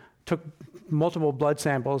took multiple blood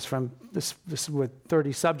samples from this with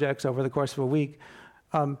 30 subjects over the course of a week,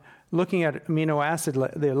 looking at amino acid,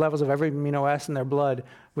 the levels of every amino acid in their blood,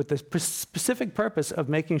 with the specific purpose of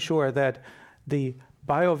making sure that the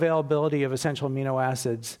bioavailability of essential amino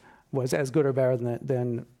acids was as good or better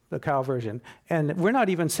than the cow version. And we're not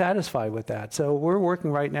even satisfied with that. So we're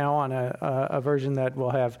working right now on a version that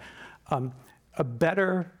will have a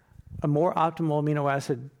more optimal amino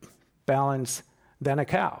acid balance than a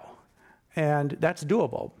cow. And that's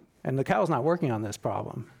doable. And the cow's not working on this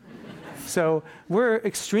problem. So we're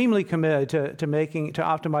extremely committed to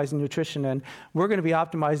optimizing nutrition, and we're going to be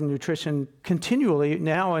optimizing nutrition continually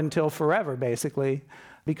now until forever, basically,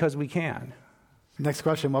 because we can. Next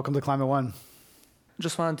question. Welcome to Climate One.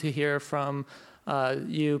 Just wanted to hear from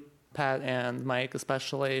you, Pat, and Mike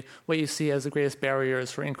especially, what you see as the greatest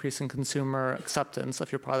barriers for increasing consumer acceptance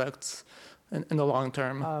of your products in the long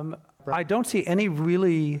term. I don't see any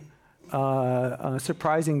really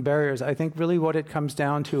surprising barriers. I think really what it comes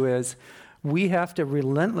down to is we have to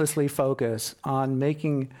relentlessly focus on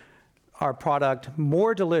making our product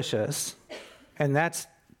more delicious, and that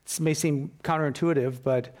may seem counterintuitive,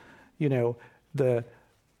 but the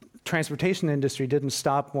transportation industry didn't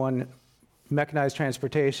stop when mechanized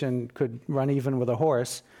transportation could run even with a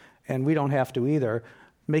horse, and we don't have to either.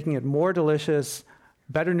 Making it more delicious,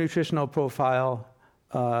 better nutritional profile,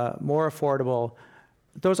 more affordable.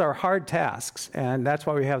 Those are hard tasks, and that's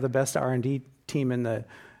why we have the best R&D team in the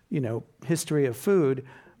history of food.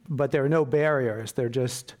 But there are no barriers. They're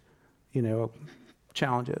just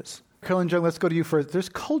challenges. Carolyn Jung, let's go to you first. There's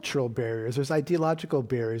cultural barriers. There's ideological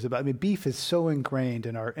barriers. Beef is so ingrained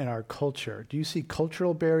in our culture. Do you see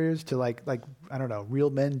cultural barriers to like I don't know, real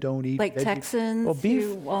men don't eat like veggie? Texans Well, beef.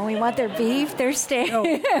 who only want their beef, their steak. No,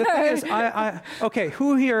 the thing is, okay,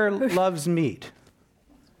 who here loves meat?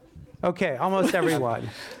 Okay, almost everyone.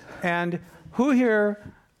 And who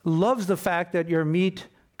here loves the fact that your meat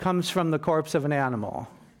comes from the corpse of an animal?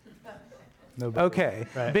 Nobody. Okay,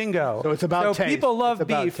 Right. bingo. So it's about taste. People love It's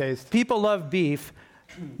about beef. taste. People love beef.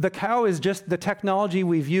 The cow is just the technology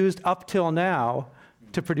we've used up till now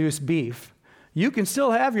to produce beef. You can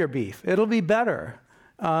still have your beef. It'll be better.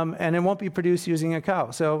 And it won't be produced using a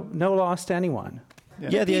cow. So no loss to anyone.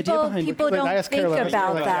 Yeah, the idea behind people Wait, I don't asked think Caroline,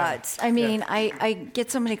 about Caroline, that. I mean, I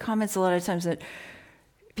get so many comments a lot of times that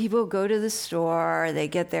people go to the store, they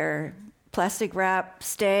get their plastic wrap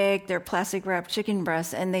steak, their plastic wrap chicken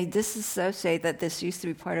breast, and they disassociate that this used to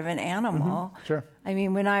be part of an animal. Sure. I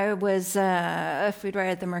mean, when I was a food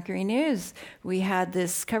writer at the Mercury News, we had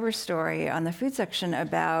this cover story on the food section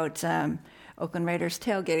about Oakland Raiders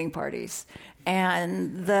tailgating parties.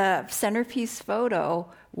 And the centerpiece photo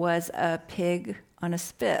was a pig on a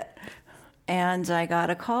spit. And I got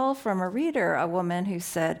a call from a reader, a woman who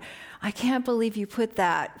said, I can't believe you put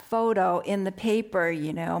that photo in the paper.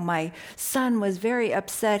 You know, my son was very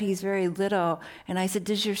upset. He's very little. And I said,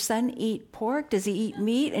 does your son eat pork? Does he eat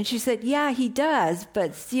meat? And she said, yeah, he does.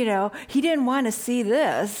 But, you know, he didn't want to see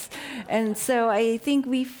this. And so I think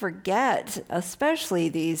we forget, especially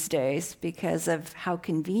these days, because of how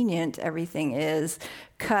convenient everything is,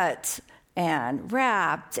 cut and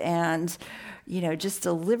wrapped and, you know, just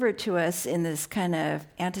delivered to us in this kind of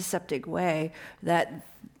antiseptic way, that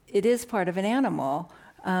it is part of an animal.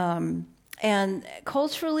 And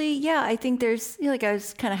culturally, yeah, I think there's, you know, like I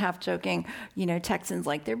was kind of half joking, you know, Texans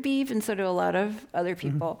like their beef, and so do a lot of other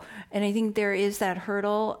people. Mm-hmm. And I think there is that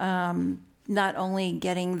hurdle, not only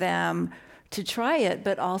getting them to try it,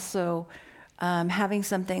 but also having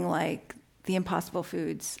something like the Impossible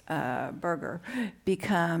Foods burger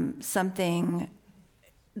become something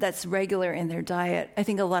that's regular in their diet. I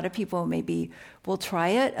think a lot of people maybe will try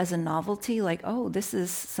it as a novelty, like, oh, this is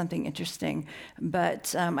something interesting.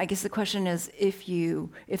 But I guess the question is,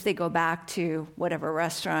 if they go back to whatever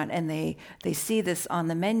restaurant and they see this on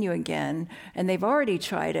the menu again, and they've already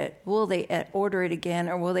tried it, will they order it again,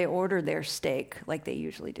 or will they order their steak like they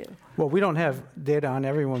usually do? Well, we don't have data on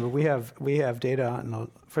everyone, but we have data on,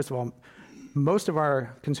 first of all, most of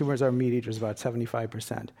our consumers are meat eaters, about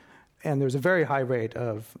 75%. And there's a very high rate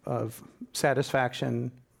of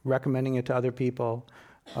satisfaction, recommending it to other people,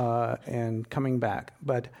 and coming back.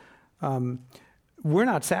 But we're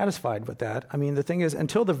not satisfied with that. I mean, the thing is,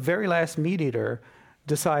 until the very last meat eater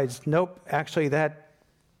decides, nope, actually that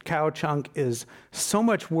cow chunk is so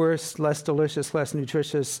much worse, less delicious, less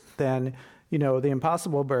nutritious than, you know, the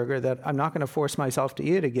Impossible Burger, that I'm not going to force myself to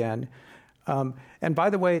eat it again. And by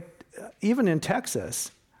the way, even in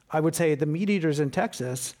Texas, I would say the meat eaters in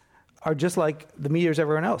Texas are just like the meat eaters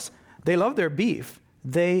everyone else. They love their beef.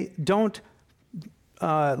 They don't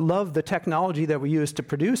love the technology that we use to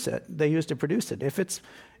produce it. They use to produce it. If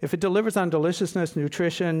it delivers on deliciousness,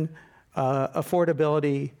 nutrition,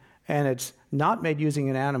 affordability, and it's not made using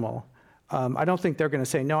an animal, I don't think they're going to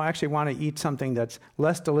say, no, I actually want to eat something that's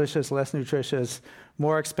less delicious, less nutritious,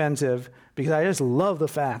 more expensive, because I just love the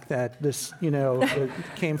fact that this, you know, it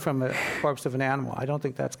came from a corpse of an animal. I don't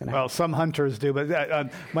think that's going to happen. Well, some hunters do, but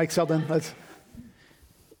Mike Selden, let's...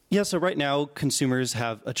 Yeah, so right now consumers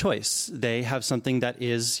have a choice. They have something that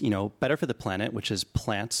is, you know, better for the planet, which is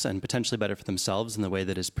plants, and potentially better for themselves in the way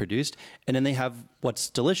that is produced. And then they have what's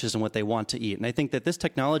delicious and what they want to eat. And I think that this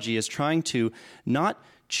technology is trying to not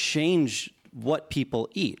change what people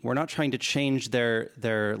eat. We're not trying to change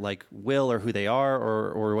their like will or who they are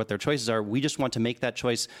or what their choices are. We just want to make that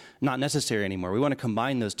choice not necessary anymore. We want to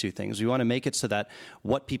combine those two things. We want to make it so that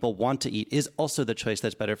what people want to eat is also the choice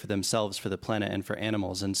that's better for themselves, for the planet, and for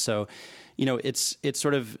animals. And so, you know, it's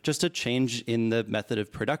sort of just a change in the method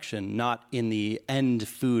of production, not in the end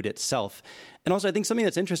food itself. And also, I think something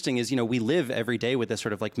that's interesting is, you know, we live every day with this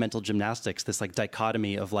sort of like mental gymnastics, this like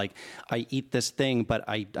dichotomy of like, I eat this thing, but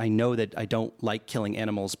I know that I don't like killing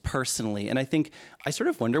animals personally. And I think I sort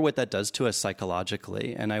of wonder what that does to us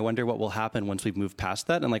psychologically. And I wonder what will happen once we've moved past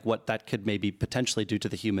that, and like what that could maybe potentially do to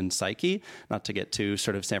the human psyche. Not to get too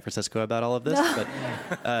sort of San Francisco about all of this,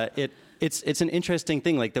 but it's an interesting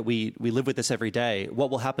thing, like that we live with this every day.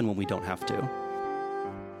 What will happen when we don't have to?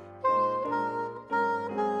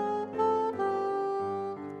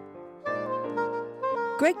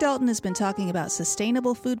 Greg Dalton has been talking about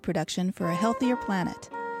sustainable food production for a healthier planet.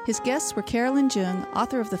 His guests were Carolyn Jung,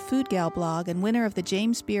 author of the Food Gal blog and winner of the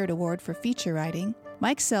James Beard Award for feature writing,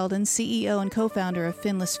 Mike Selden, CEO and co-founder of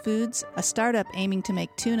Finless Foods, a startup aiming to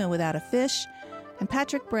make tuna without a fish, and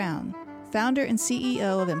Patrick Brown, founder and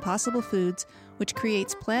CEO of Impossible Foods, which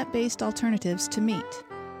creates plant-based alternatives to meat.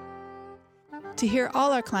 To hear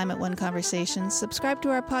all our Climate One conversations, subscribe to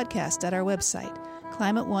our podcast at our website,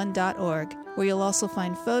 climateone.org, where you'll also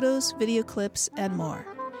find photos, video clips, and more.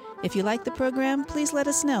 If you like the program, please let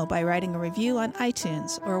us know by writing a review on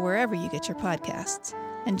iTunes or wherever you get your podcasts.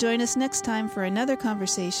 And join us next time for another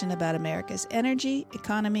conversation about America's energy,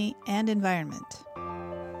 economy, and environment.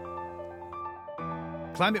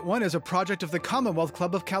 Climate One is a project of the Commonwealth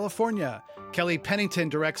Club of California. Kelly Pennington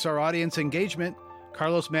directs our audience engagement.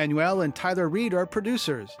 Carlos Manuel and Tyler Reed are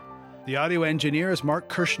producers. The audio engineer is Mark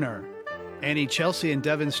Kirshner. Annie Chelsea and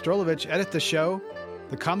Devin Strolovich edit the show.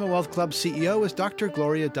 The Commonwealth Club CEO is Dr.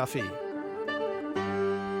 Gloria Duffy.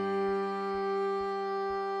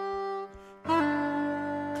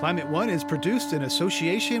 Climate One is produced in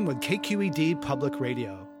association with KQED Public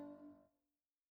Radio.